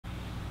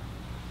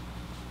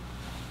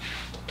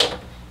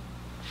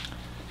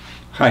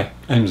Hi,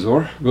 I'm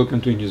Zor. Welcome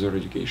to Unizor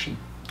Education.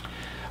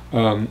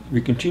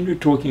 We continue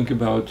talking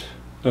about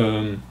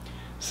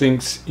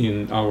things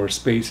in our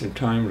space and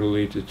time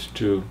related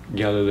to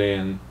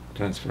Galilean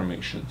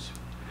transformations.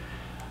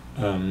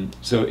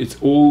 So it's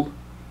all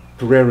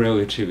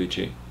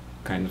pre-relativity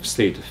kind of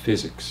state of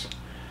physics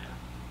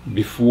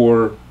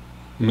before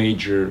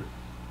major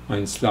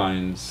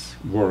Einstein's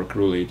work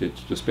related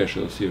to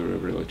special theory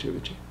of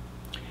relativity.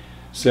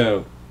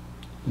 So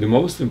the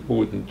most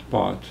important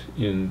part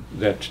in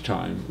that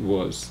time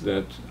was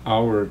that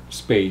our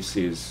space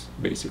is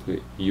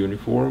basically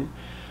uniform.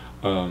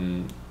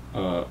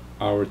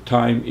 Our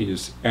time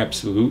is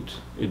absolute.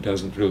 It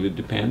doesn't really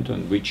depend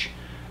on which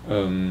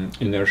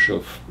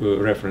inertial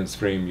reference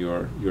frame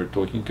you're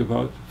talking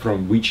about,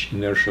 from which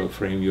inertial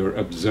frame you're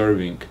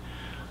observing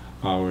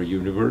our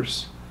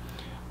universe.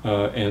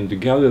 And the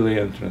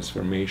Galilean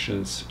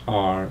transformations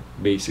are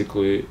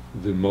basically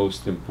the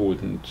most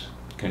important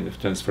kind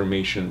of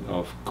transformation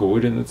of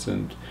coordinates,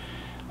 and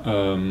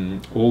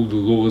all the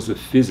laws of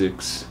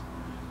physics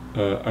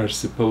are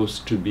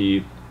supposed to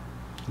be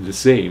the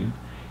same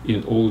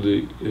in all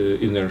the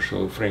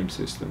inertial frame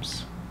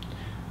systems.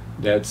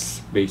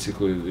 That's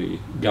basically the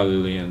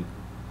Galilean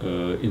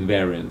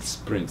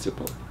invariance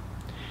principle.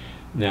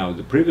 Now,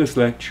 the previous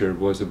lecture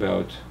was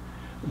about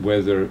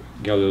whether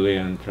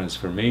Galilean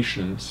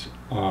transformations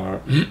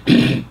are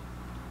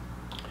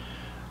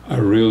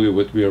are really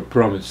what we are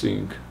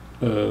promising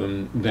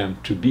them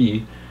to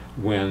be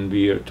when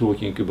we are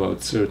talking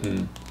about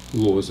certain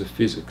laws of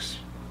physics.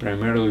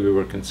 Primarily we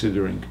were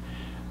considering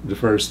the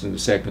first and the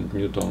second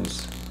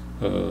Newton's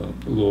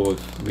law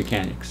of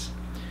mechanics.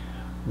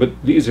 But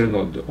these are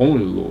not the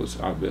only laws,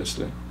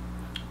 obviously.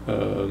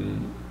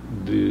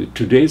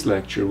 Today's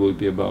lecture will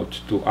be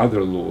about two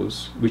other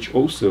laws which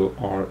also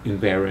are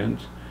invariant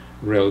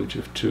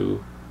relative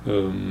to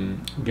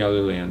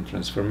Galilean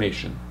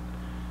transformation,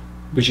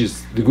 which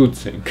is the good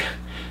thing.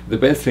 The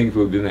bad thing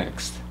will be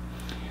next.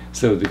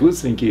 So the good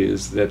thing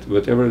is that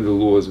whatever the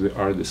laws we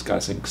are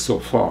discussing so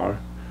far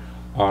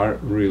are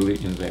really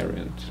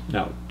invariant.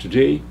 Now,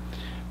 today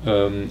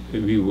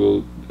we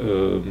will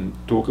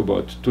talk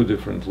about two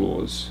different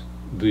laws: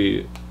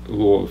 the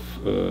law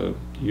of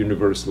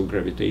universal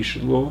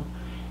gravitation law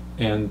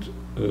and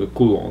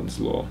Coulomb's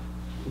law,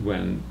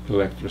 when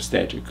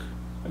electrostatic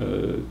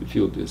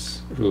field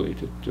is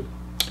related to.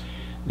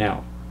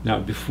 Now,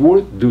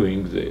 before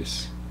doing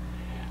this,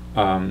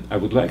 I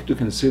would like to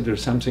consider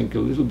something a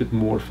little bit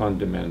more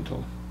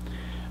fundamental,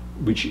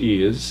 which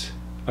is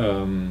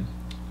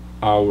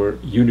our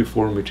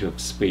uniformity of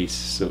space,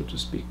 so to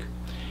speak.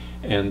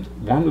 And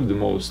one of the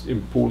most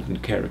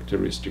important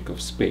characteristics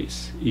of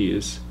space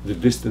is the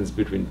distance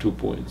between 2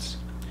 points.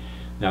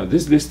 Now,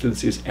 this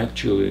distance is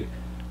actually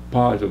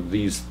part of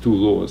these two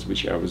laws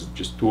which I was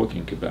just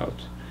talking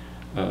about,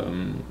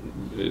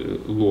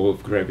 law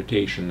of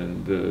gravitation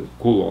and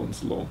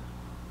Coulomb's law.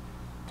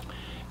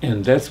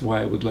 And that's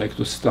why I would like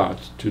to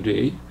start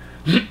today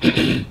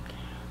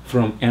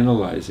from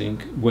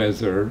analyzing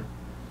whether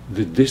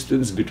the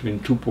distance between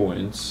 2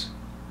 points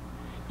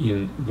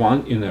in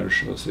one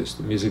inertial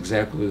system is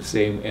exactly the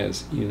same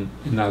as in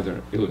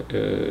another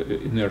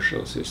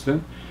inertial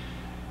system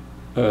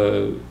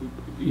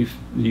if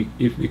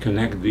we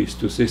connect these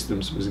two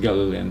systems with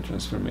Galilean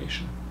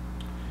transformation.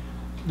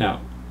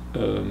 Now,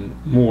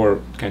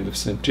 more kind of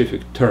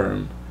scientific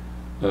term,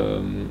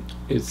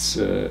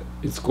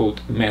 it's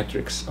called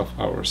matrix of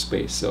our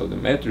space. So the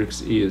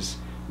matrix is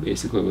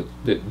basically what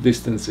the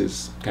distance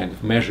is kind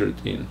of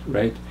measured in,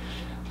 right?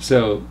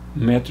 So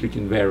metric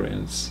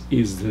invariance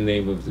is the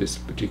name of this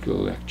particular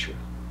lecture.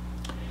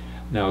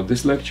 Now,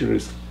 this lecture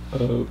is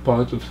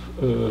part of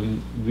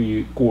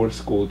the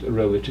course called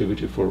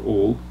Relativity for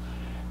All.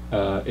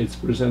 It's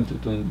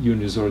presented on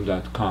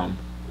unizor.com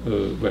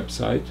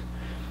website.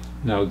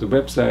 Now, the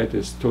website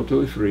is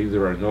totally free.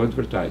 There are no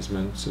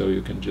advertisements, so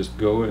you can just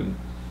go and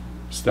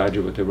study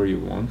whatever you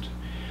want.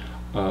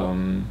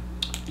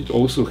 It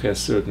also has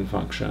certain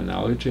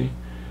functionality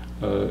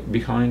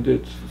behind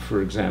it.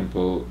 For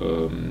example,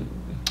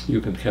 you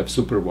can have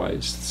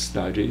supervised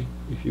study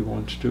if you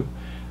want to.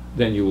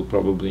 Then you will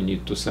probably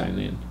need to sign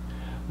in.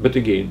 But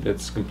again,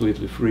 that's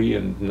completely free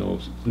and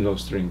no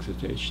strings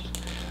attached.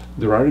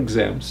 There are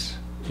exams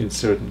in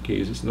certain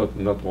cases,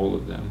 not all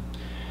of them.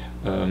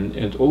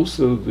 And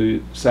also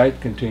the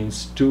site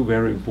contains two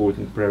very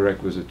important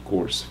prerequisite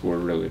courses for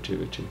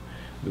relativity.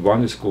 The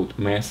one is called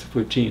Math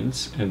for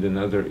Teens and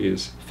another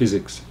is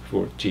Physics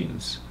for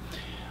Teens.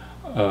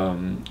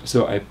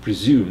 So I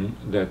presume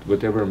that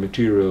whatever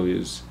material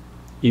is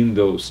in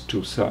those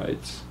two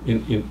sites,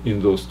 in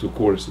those two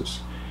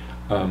courses,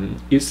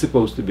 is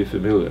supposed to be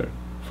familiar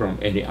from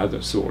any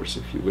other source,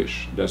 if you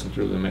wish, doesn't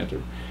really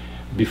matter,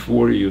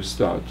 before you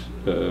start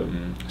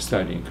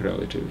studying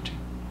relativity.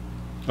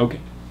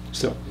 Okay.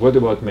 So, what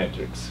about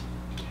metrics?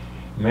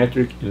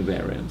 Metric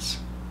invariance.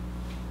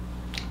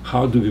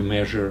 How do we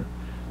measure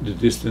the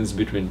distance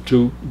between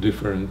two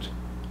different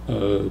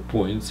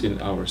points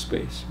in our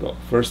space? Well,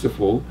 first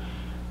of all,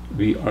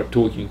 we are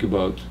talking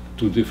about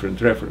two different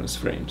reference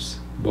frames,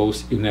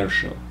 both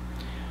inertial.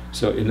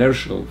 So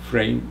inertial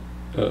frame,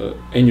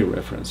 any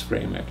reference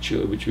frame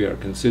actually, which we are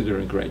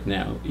considering right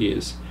now,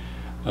 is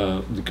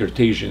the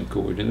Cartesian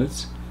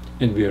coordinates,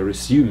 and we are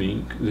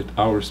assuming that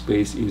our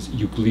space is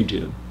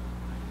Euclidean.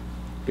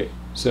 Okay,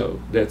 so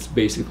that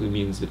basically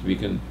means that we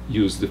can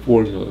use the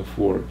formula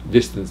for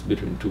distance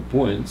between 2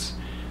 points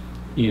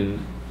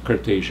in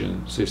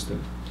Cartesian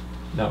system.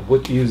 Now,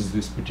 what is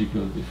this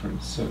particular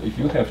difference? So if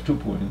you have 2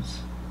 points,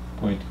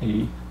 point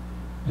A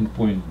and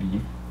point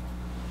B,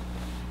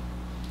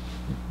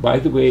 by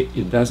the way,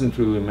 it doesn't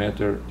really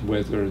matter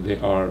whether they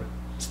are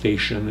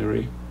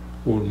stationary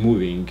or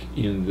moving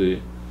in the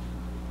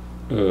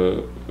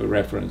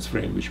reference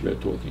frame which we are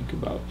talking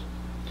about.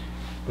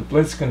 But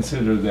let's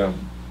consider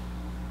them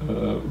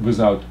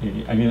without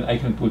any. I mean, I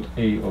can put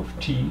A of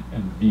t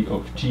and B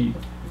of t,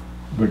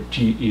 where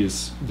t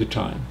is the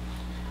time.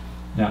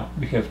 Now,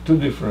 we have 2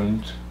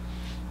 different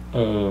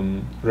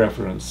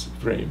reference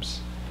frames.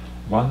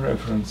 One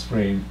reference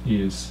frame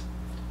is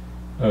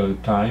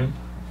time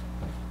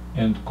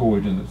and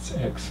coordinates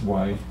x,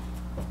 y,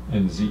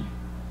 and z.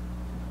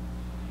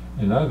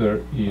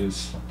 Another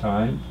is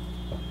time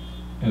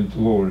and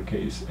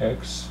lowercase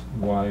x,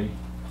 y,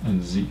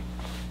 and z.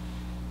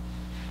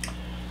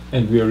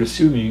 And we are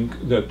assuming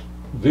that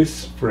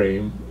this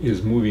frame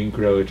is moving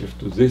relative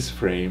to this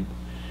frame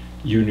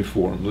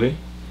uniformly.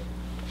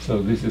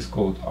 So this is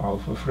called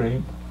alpha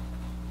frame.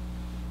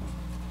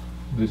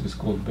 This is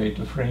called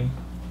beta frame.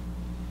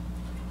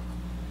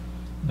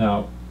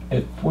 Now,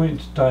 at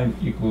point time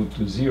equal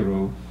to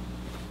 0,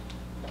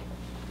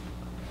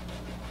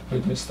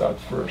 let me start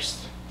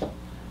first,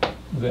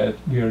 that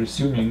we are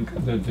assuming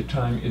that the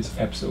time is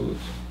absolute.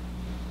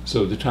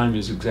 So the time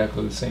is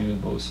exactly the same in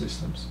both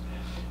systems.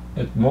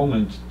 At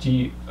moment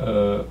t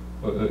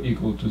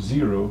equal to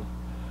 0,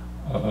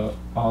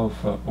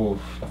 alpha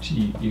of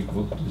t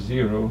equal to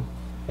 0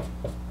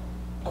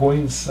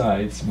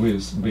 coincides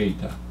with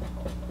beta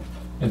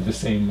at the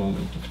same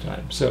moment of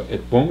time. So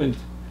at moment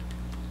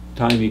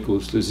time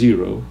equals to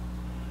 0,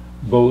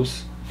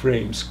 both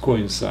frames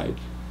coincide,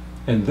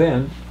 and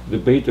then the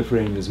beta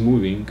frame is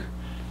moving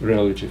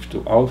relative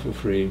to alpha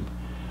frame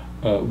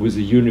with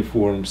a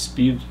uniform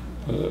speed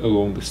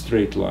along a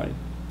straight line.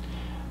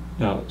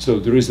 Now, so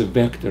there is a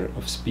vector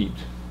of speed,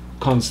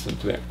 constant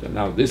vector.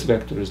 Now, this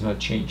vector is not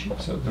changing,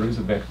 so there is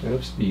a vector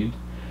of speed,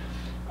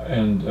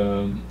 and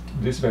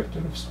this vector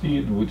of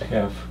speed would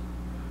have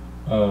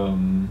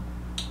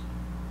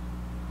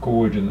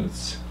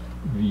coordinates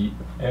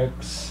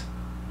vx,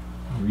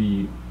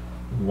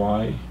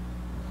 vy,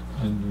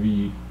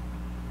 and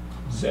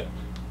vz.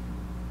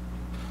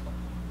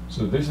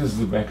 So this is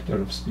the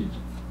vector of speed.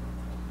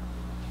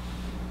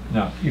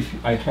 Now, if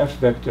I have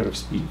vector of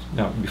speed,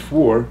 now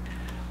before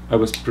I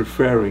was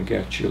preferring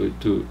actually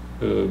to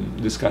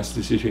discuss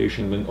the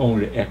situation when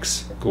only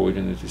x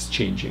coordinate is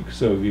changing,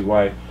 so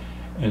vy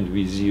and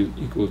vz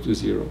equal to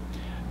 0.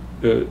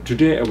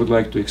 Today I would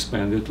like to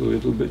expand it a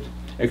little bit.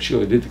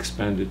 Actually, I did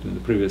expand it in the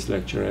previous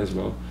lecture as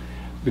well,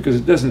 because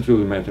it doesn't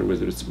really matter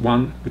whether it's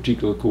one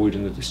particular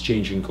coordinate is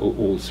changing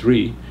all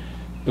 3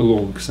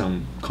 along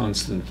some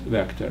constant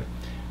vector.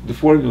 The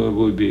formula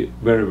will be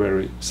very,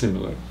 very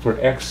similar. For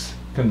x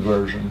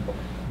conversion,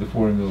 the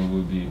formula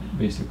will be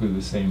basically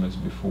the same as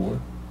before.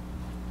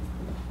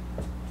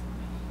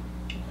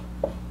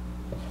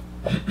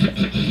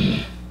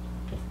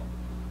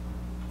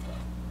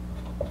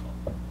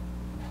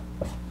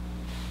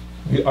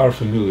 We are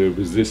familiar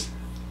with this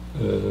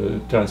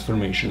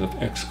transformation of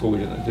x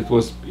coordinate. It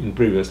was in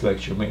previous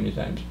lecture many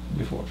times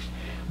before.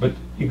 But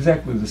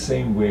exactly the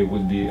same way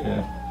would be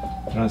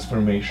a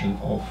transformation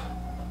of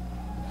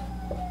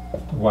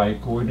y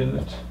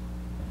coordinate.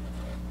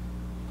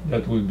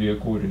 That would be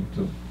according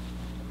to,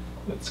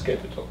 that's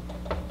capital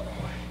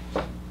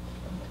Y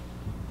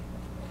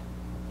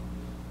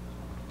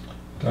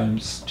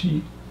times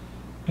t,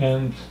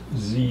 and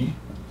z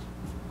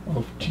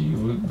of t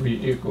would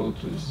be equal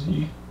to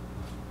z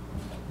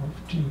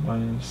of t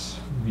minus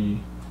v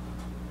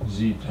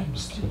z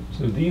times t.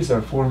 So these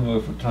are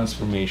formula for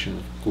transformation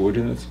of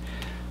coordinates.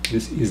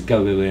 This is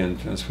Galilean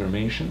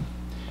transformation,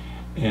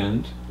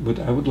 and what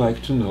I would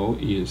like to know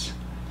is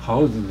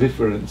how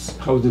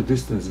the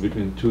distance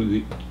between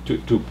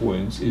two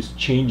points is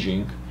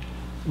changing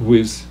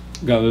with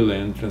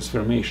Galilean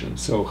transformation.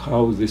 So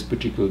how this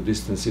particular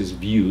distance is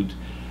viewed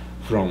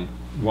from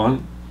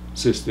one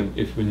system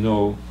if we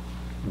know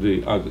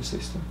the other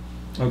system.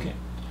 Okay,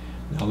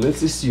 now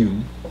let's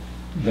assume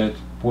that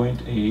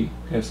point A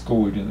has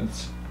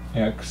coordinates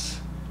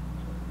x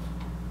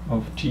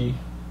of t,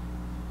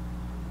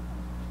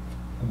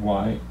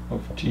 y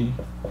of t,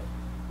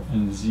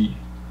 and z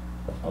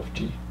of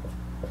t,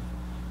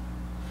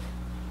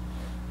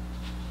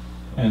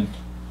 and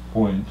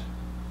point,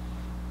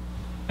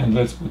 and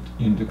let's put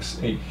index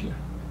A here,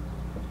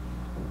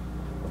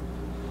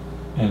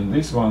 and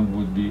this one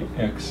would be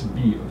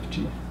xb of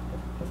t,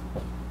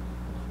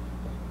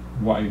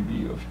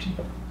 yb of t,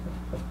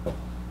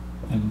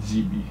 and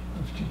zb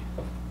of t.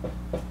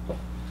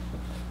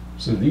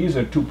 So these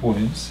are 2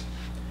 points,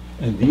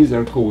 and these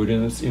are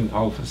coordinates in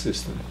alpha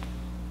system.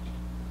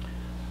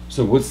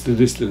 So what's the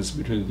distance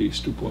between these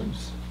 2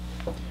 points?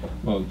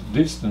 Well, the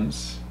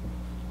distance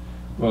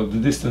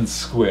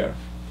square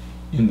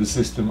in the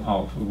system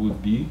alpha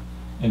would be,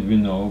 and we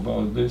know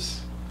about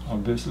this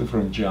obviously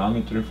from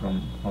geometry,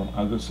 from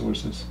other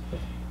sources,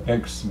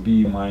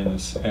 xb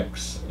minus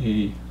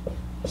xa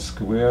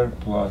square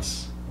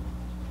plus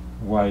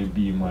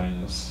yb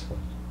minus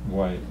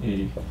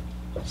ya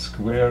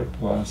square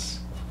plus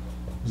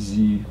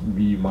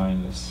zb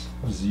minus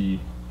za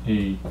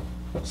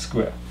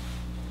square.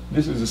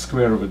 This is the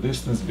square of a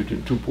distance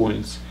between 2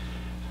 points,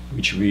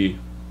 which we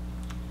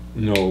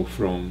know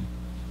from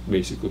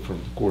basically from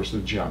the course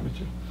of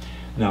geometry.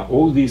 Now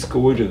all these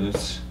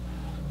coordinates,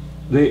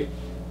 they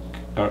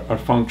are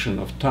function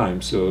of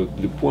time, so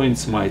the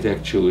points might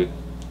actually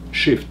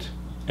shift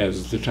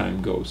as the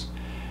time goes.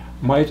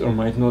 Might or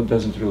might not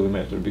doesn't really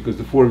matter, because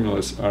the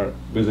formulas are,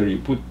 whether you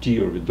put t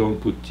or you don't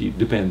put t,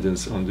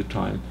 dependence on the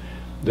time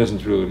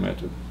doesn't really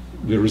matter.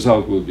 The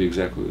result will be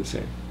exactly the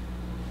same.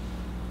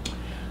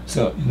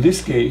 So in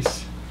this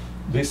case,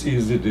 this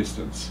is the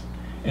distance.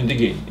 And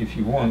again, if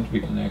you want, we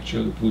can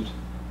actually put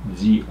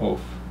d of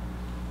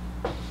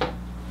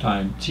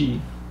time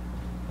t.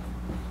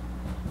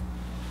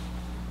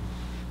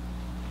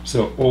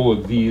 So all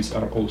of these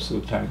are also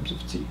times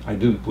of t. I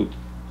didn't put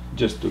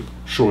just to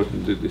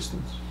shorten the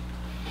distance.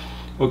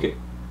 Okay,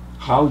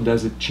 how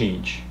does it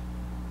change?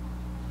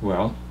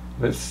 Well,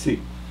 let's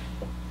see.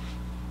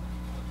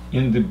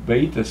 In the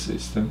beta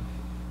system,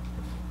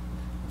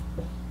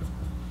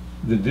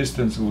 the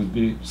distance would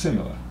be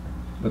similar,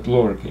 but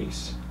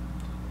lowercase.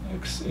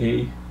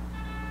 xa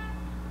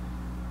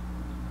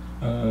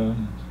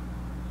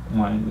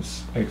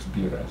minus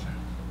xb rather.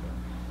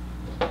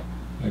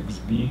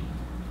 xb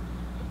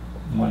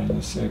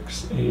minus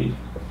xa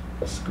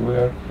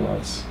square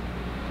plus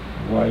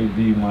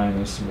yb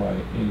minus ya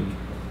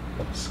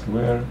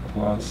square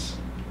plus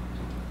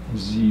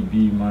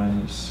zb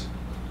minus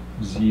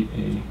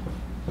za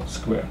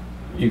square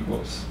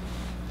equals.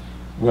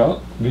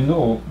 Well, we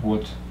know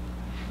what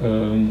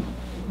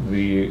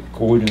the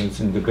coordinates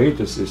in the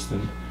beta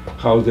system,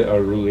 how they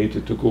are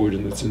related to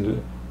coordinates in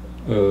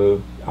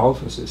the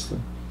alpha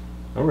system.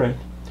 All right.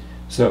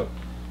 So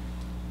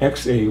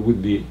xa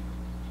would be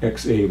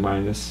xa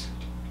minus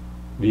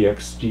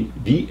vxt.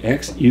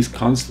 Vx is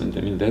constant.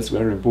 I mean, that's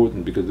very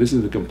important, because this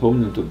is the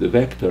component of the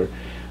vector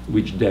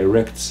which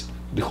directs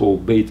the whole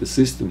beta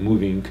system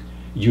moving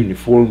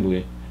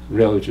uniformly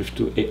relative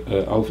to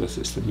alpha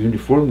system.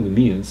 Uniformly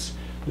means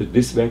that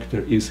this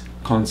vector is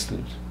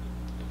constant.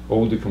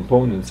 All the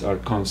components are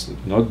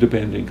constant, not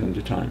depending on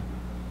the time.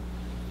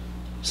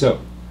 So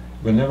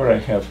whenever I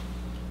have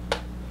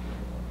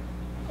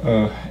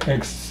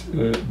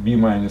xb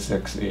minus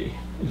xa,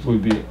 it will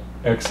be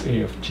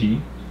xa of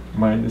t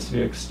minus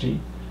vxt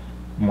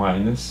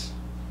minus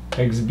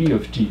xb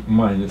of t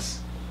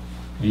minus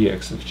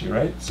vx of t,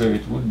 right? So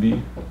it would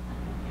be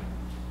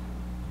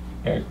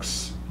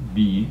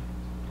xb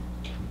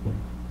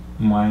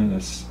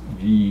minus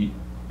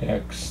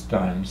vx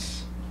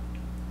times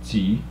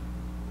t.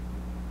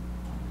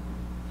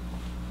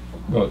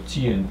 Well,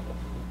 t and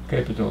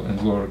capital and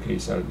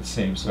lowercase are the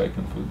same, so I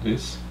can put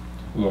this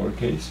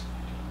lowercase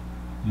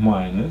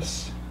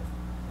minus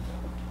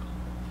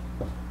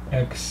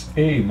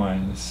xa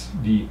minus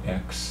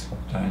vx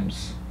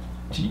times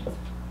t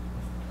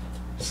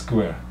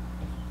square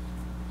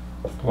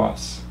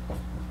plus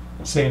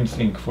same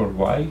thing for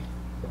y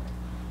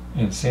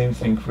and same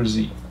thing for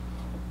z.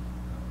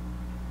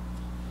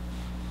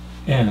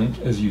 And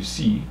as you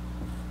see,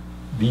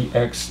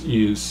 vx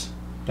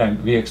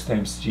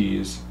times t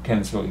is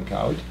cancelling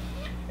out,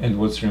 and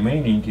what's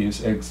remaining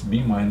is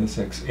xb minus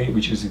xa,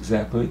 which is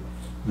exactly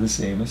the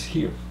same as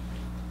here.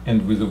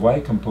 And with the y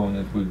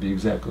component will be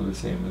exactly the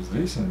same as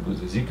this, and with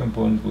the z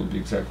component will be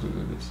exactly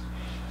this,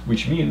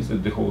 which means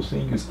that the whole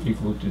thing is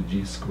equal to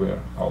d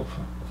square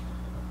alpha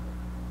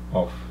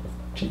of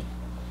t.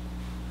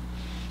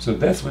 So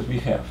that's what we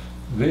have.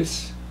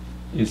 This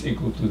is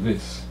equal to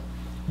this,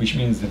 which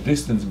means the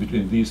distance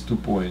between these 2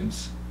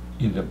 points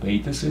in the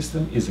beta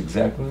system is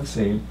exactly the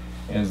same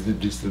as the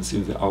distance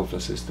in the alpha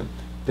system.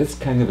 That's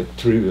kind of a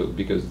trivial,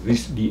 because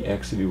this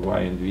vx,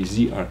 vy, and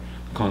vz are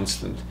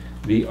constant.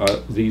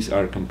 These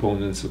are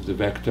components of the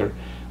vector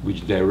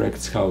which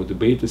directs how the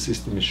beta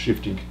system is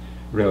shifting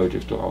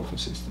relative to alpha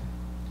system.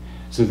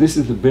 So this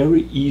is a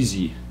very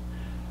easy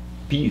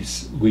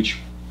piece which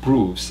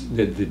proves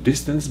that the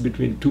distance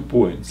between 2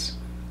 points,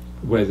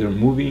 whether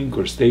moving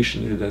or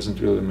stationary, doesn't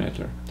really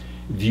matter.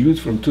 Viewed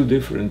from 2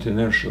 different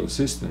inertial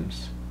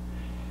systems,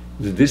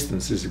 the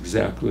distance is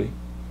exactly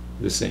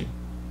the same.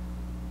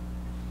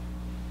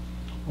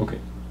 Okay.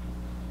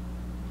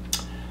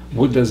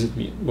 What does it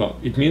mean? Well,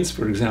 it means,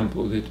 for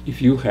example, that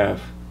if you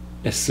have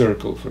a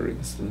circle, for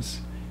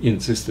instance, in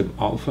system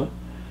alpha,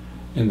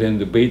 and then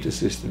the beta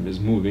system is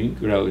moving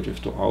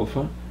relative to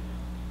alpha,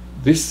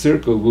 this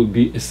circle will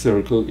be a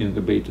circle in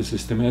the beta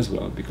system as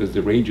well, because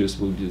the radius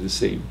will be the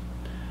same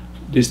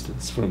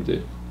distance from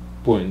the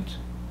point,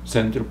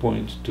 center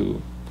point,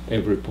 to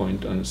every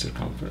point on the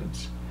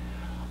circumference.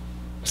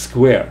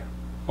 Square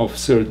of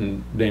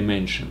certain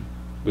dimension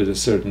with a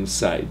certain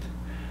side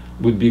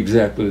would be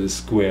exactly the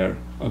square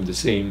of the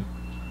same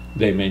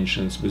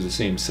dimensions with the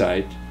same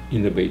side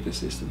in the beta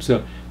system.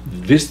 So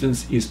the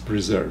distance is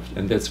preserved,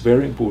 and that's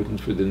very important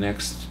for the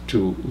next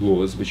two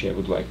laws which I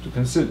would like to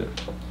consider.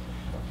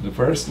 The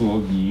first law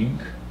being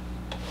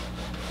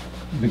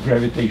the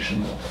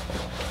gravitation law.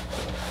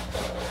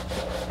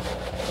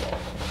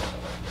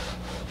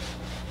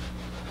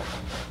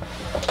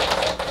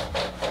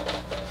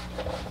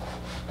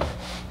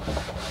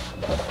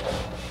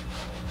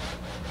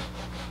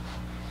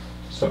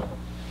 So,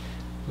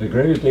 the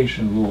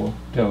gravitation law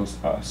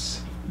tells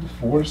us the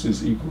force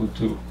is equal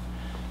to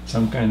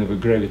some kind of a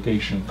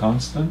gravitation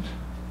constant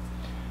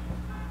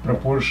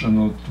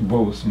proportional to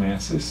both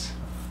masses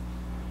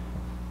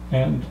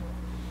and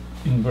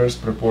inverse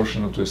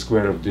proportional to the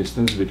square of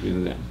distance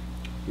between them.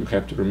 You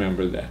have to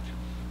remember that.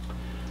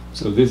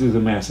 So this is the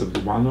mass of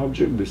the one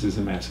object, this is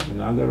the mass of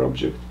another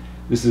object,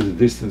 this is the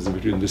distance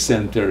between the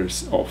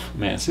centers of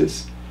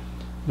masses.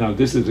 Now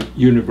this is a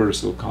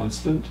universal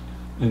constant,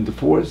 and the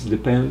force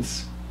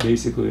depends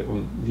basically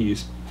on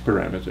these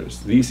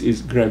parameters. This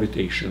is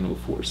gravitational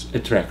force,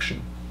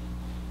 attraction.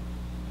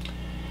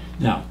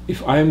 Now,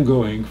 if I am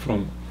going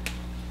from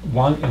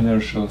one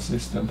inertial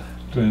system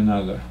to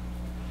another,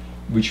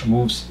 which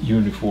moves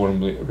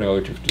uniformly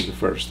relative to the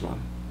first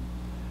one.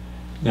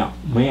 Now,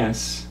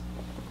 mass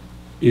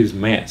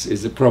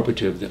is a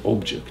property of the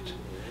object.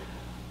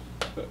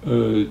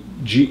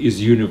 G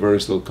is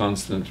universal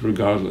constant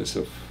regardless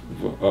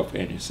of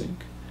anything.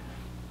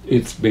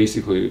 It's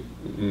basically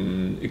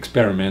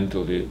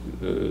experimentally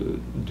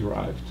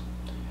derived.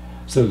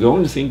 So the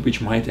only thing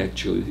which might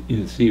actually,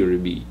 in theory,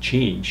 be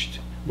changed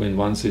when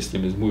one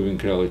system is moving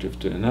relative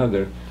to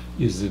another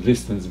is the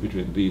distance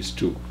between these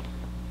two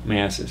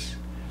masses.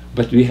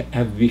 But we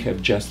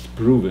have just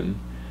proven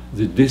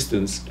the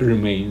distance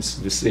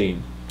remains the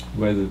same,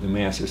 whether the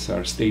masses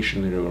are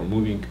stationary or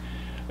moving,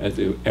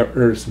 the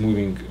Earth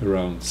moving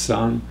around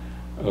Sun,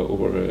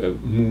 or a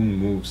moon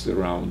moves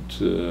around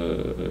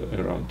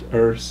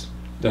Earth,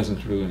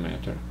 doesn't really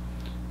matter.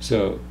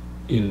 So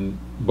in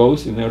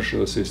both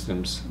inertial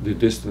systems the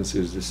distance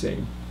is the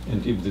same,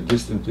 and if the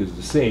distance is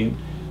the same,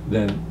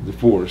 then the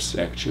force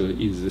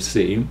actually is the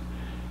same,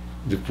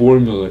 the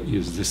formula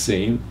is the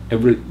same,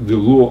 the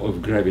law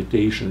of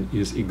gravitation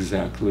is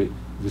exactly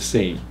the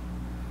same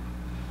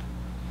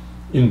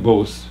in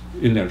both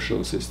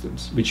inertial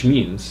systems, which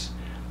means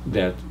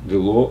that the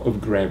law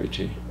of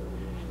gravity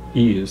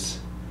is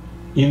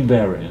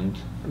invariant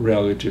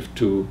relative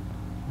to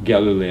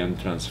Galilean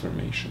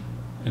transformation,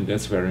 and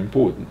that's very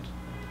important.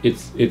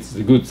 It's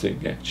the good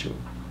thing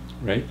actually,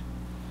 right?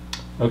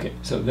 Okay,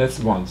 so that's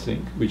one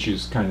thing which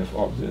is kind of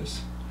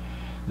obvious.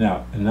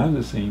 Now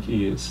another thing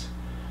is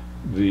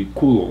the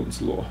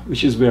Coulomb's law,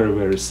 which is very,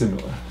 very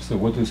similar. So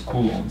what is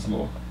Coulomb's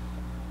law?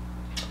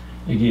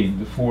 Again,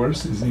 the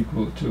force is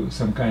equal to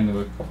some kind of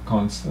a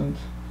constant,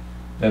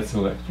 that's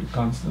electric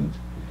constant,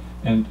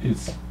 and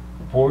its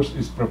force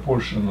is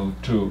proportional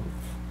to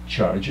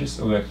charges,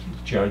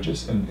 electric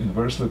charges, and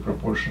inversely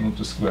proportional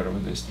to square of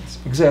a distance.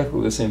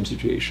 Exactly the same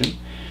situation,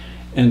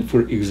 and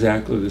for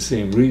exactly the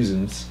same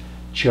reasons,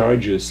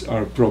 charges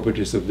are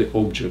properties of the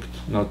object,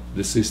 not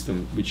the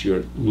system which you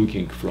are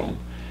looking from.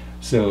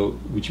 So,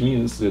 which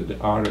means that the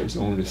R is the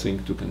only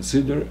thing to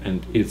consider,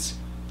 and it's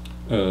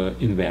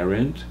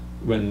invariant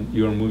when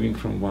you are moving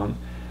from one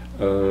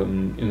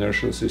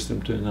inertial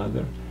system to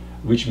another,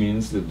 which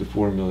means that the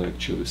formula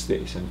actually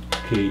stays, and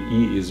Ke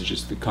is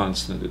just the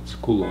constant, it's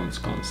Coulomb's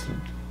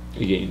constant,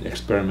 again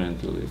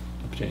experimentally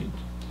obtained.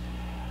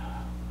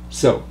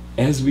 So,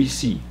 as we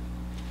see,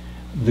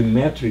 the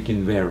metric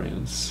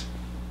invariance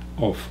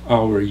of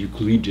our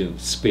Euclidean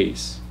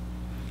space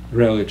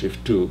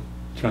relative to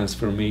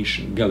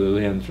transformation,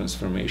 Galilean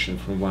transformation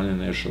from one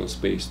inertial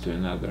space to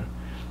another,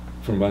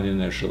 from one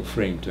inertial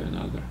frame to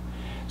another.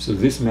 So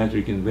this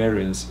metric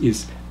invariance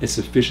is a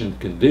sufficient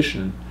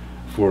condition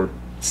for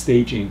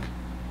stating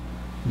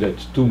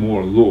that two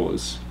more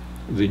laws,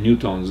 the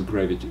Newton's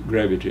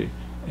gravity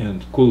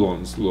and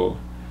Coulomb's law,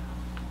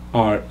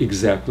 are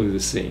exactly the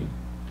same.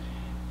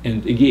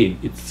 And again,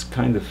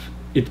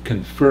 it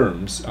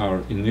confirms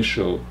our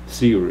initial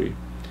theory,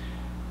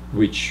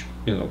 which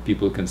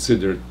people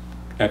considered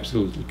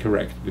absolutely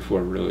correct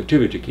before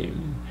relativity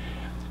came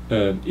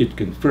in. It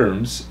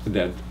confirms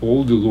that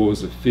all the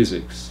laws of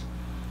physics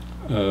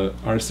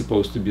are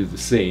supposed to be the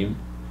same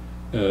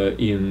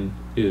in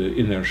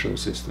inertial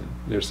system.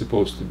 They're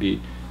supposed to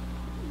be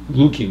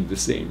looking the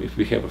same. If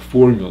we have a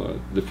formula,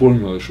 the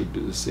formula should be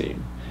the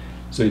same.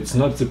 So it's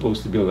not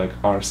supposed to be like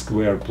r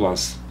squared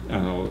plus,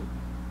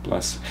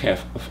 plus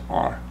half of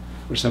r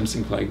or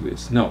something like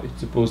this. No, it's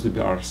supposed to be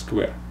r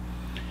squared.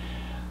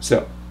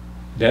 So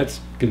that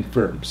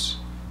confirms.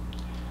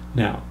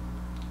 Now,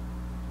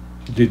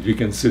 did we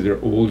consider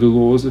all the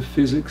laws of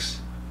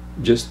physics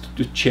just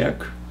to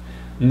check?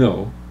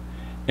 No,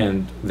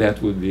 and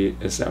that would be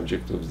a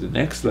subject of the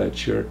next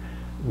lecture,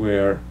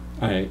 where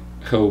I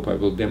hope I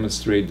will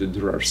demonstrate that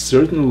there are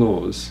certain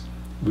laws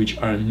which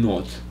are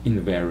not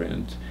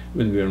invariant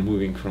when we are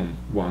moving from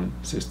one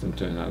system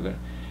to another.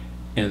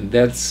 And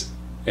that's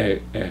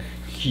a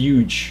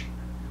huge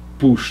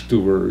push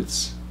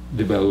towards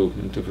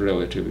development of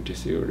relativity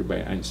theory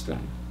by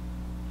Einstein.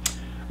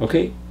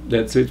 Okay,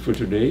 that's it for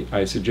today.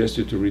 I suggest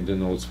you to read the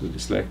notes for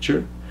this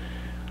lecture.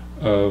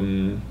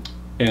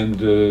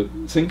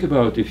 Think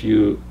about if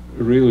you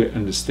really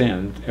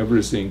understand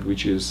everything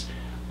which is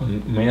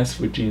on Math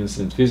for Teens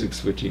and Physics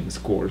for Teens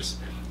course.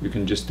 You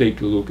can just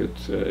take a look at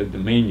the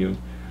menu.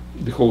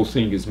 The whole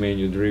thing is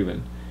menu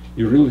driven.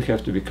 You really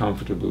have to be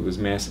comfortable with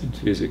math and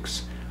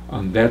physics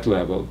on that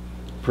level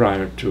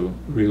prior to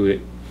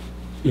really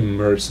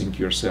immersing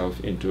yourself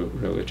into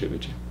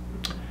relativity.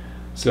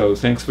 So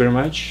thanks very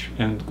much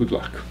and good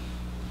luck.